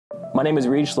My name is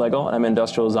Reid Schlegel, and I'm an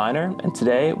industrial designer, and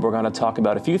today we're going to talk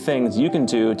about a few things you can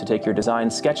do to take your design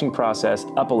sketching process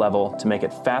up a level to make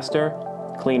it faster,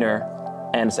 cleaner,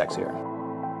 and sexier.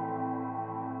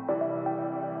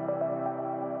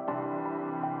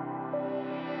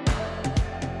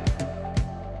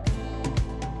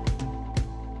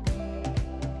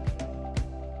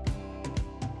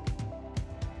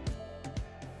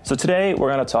 So today we're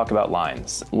going to talk about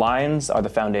lines. Lines are the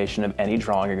foundation of any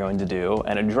drawing you're going to do,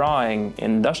 and a drawing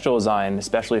in industrial design,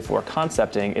 especially for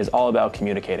concepting, is all about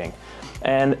communicating.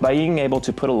 And by being able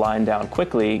to put a line down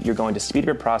quickly, you're going to speed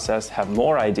your process, have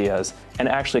more ideas, and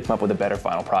actually come up with a better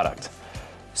final product.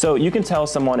 So you can tell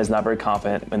someone is not very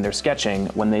confident when they're sketching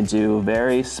when they do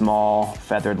very small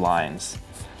feathered lines.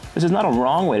 This is not a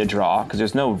wrong way to draw, because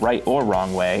there's no right or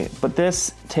wrong way, but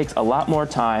this takes a lot more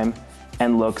time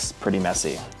and looks pretty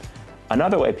messy.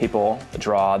 Another way people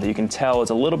draw that you can tell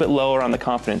is a little bit lower on the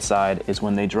confidence side is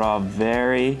when they draw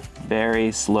very,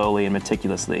 very slowly and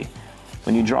meticulously.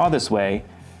 When you draw this way,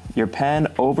 your pen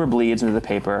overbleeds into the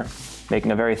paper, making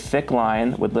a very thick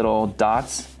line with little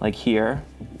dots like here,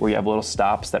 where you have little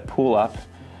stops that pool up,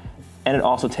 and it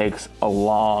also takes a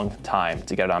long time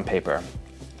to get it on paper.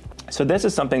 So this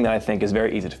is something that I think is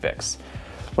very easy to fix.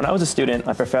 When I was a student,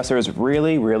 my professors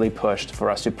really pushed for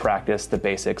us to practice the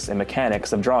basics and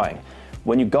mechanics of drawing.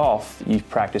 When you golf, you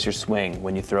practice your swing.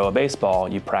 When you throw a baseball,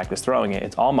 you practice throwing it.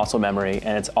 It's all muscle memory,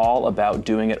 and it's all about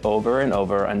doing it over and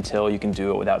over until you can do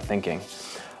it without thinking.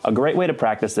 A great way to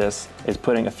practice this is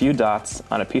putting a few dots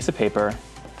on a piece of paper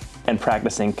and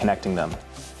practicing connecting them.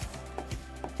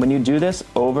 When you do this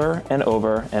over and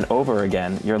over and over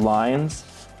again, your lines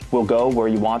will go where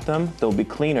you want them, they'll be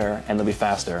cleaner, and they'll be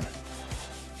faster.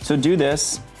 So do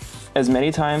this as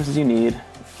many times as you need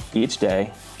each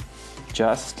day,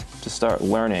 just to start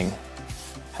learning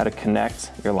how to connect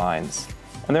your lines.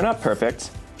 And they're not perfect,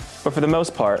 but for the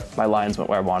most part, my lines went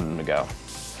where I wanted them to go.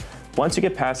 Once you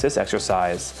get past this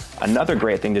exercise, another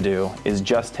great thing to do is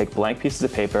just take blank pieces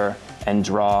of paper and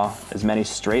draw as many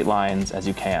straight lines as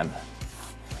you can.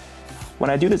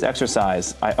 When I do this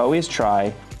exercise, I always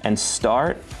try and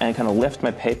start and kind of lift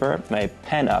my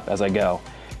pen up as I go.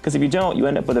 Because if you don't, you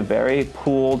end up with a very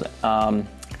pooled, kind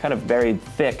of very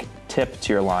thick tip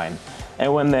to your line.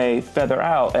 And when they feather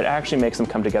out, it actually makes them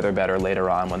come together better later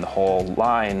on when the whole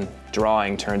line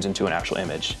drawing turns into an actual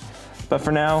image. But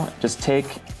for now, just take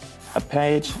a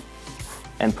page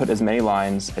and put as many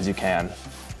lines as you can.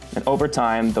 And over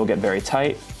time, they'll get very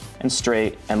tight and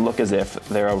straight and look as if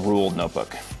they're a ruled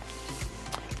notebook.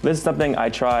 This is something I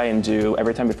try and do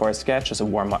every time before I sketch, just to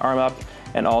warm my arm up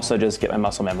and also just get my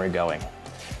muscle memory going.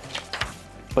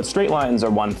 But straight lines are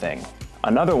one thing.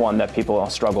 Another one that people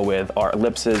struggle with are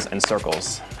ellipses and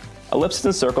circles. Ellipses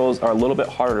and circles are a little bit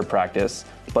harder to practice,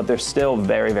 but they're still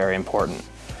very important.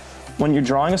 When you're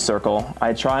drawing a circle,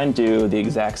 I try and do the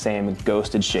exact same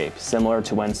ghosted shape. Similar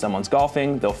to when someone's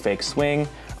golfing, they'll fake swing.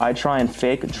 I try and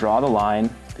fake draw the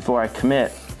line before I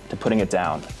commit to putting it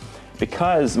down.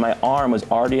 Because my arm was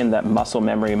already in that muscle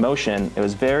memory motion, it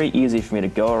was very easy for me to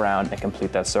go around and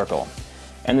complete that circle.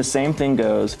 And the same thing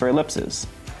goes for ellipses.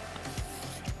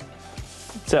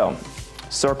 So,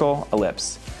 circle,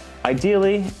 ellipse.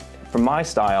 Ideally, for my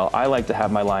style, I like to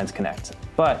have my lines connect,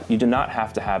 but you do not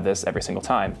have to have this every single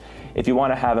time. If you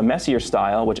want to have a messier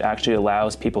style, which actually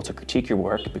allows people to critique your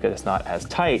work because it's not as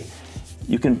tight,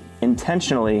 you can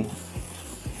intentionally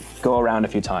go around a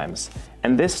few times.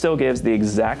 And this still gives the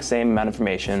exact same amount of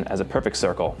information as a perfect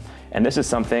circle. And this is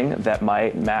something that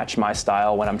might match my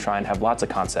style when I'm trying to have lots of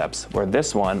concepts, where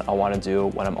this one I want to do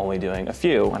when I'm only doing a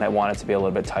few and I want it to be a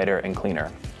little bit tighter and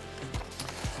cleaner.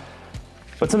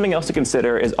 But something else to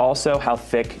consider is also how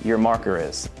thick your marker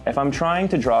is. If I'm trying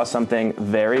to draw something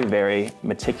very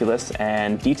meticulous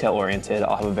and detail-oriented,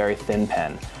 I'll have a very thin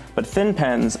pen. But thin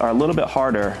pens are a little bit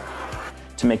harder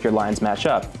to make your lines match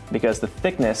up because the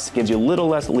thickness gives you a little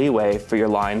less leeway for your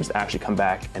lines to actually come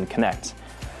back and connect.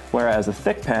 Whereas a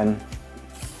thick pen,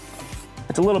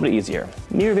 it's a little bit easier.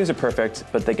 Neither of these are perfect,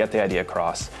 but they get the idea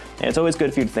across. And it's always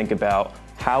good for you to think about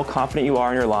how confident you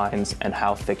are in your lines and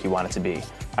how thick you want it to be.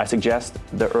 I suggest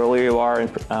the earlier you are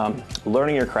in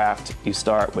learning your craft, you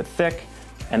start with thick,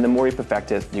 and the more you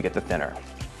perfect it, you get the thinner.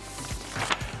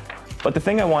 But the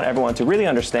thing I want everyone to really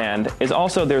understand is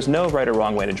also there's no right or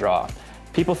wrong way to draw.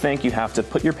 People think you have to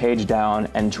put your page down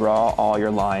and draw all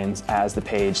your lines as the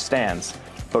page stands.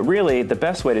 But really, the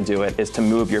best way to do it is to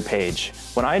move your page.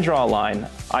 When I draw a line,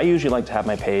 I usually like to have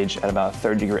my page at about a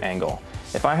 30-degree angle.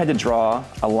 If I had to draw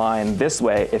a line this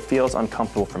way, it feels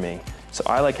uncomfortable for me. So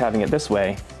I like having it this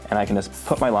way, and I can just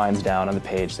put my lines down on the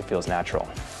page that feels natural.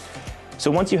 So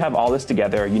once you have all this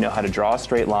together, you know how to draw a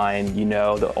straight line, you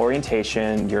know the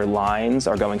orientation, your lines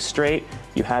are going straight,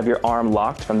 you have your arm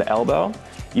locked from the elbow,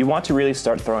 you want to really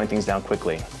start throwing things down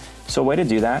quickly. So a way to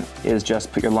do that is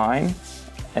just put your line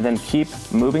and then keep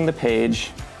moving the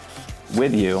page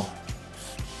with you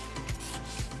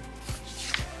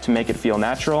to make it feel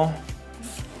natural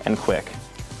and quick.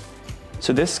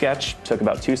 So this sketch took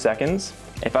about 2 seconds.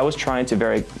 If I was trying to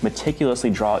very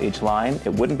meticulously draw each line, it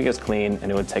wouldn't be as clean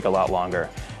and it would take a lot longer.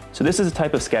 So this is the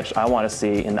type of sketch I want to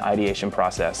see in the ideation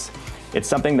process. It's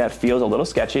something that feels a little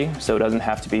sketchy, so it doesn't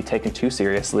have to be taken too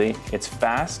seriously. It's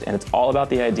fast and it's all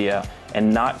about the idea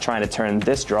and not trying to turn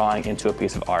this drawing into a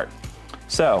piece of art.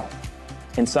 So,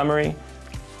 in summary,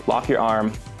 lock your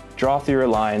arm, draw through your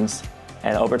lines,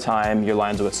 and over time your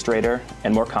lines will get straighter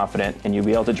and more confident, and you'll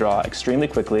be able to draw extremely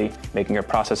quickly, making your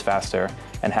process faster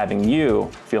and having you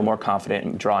feel more confident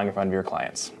in drawing in front of your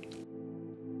clients.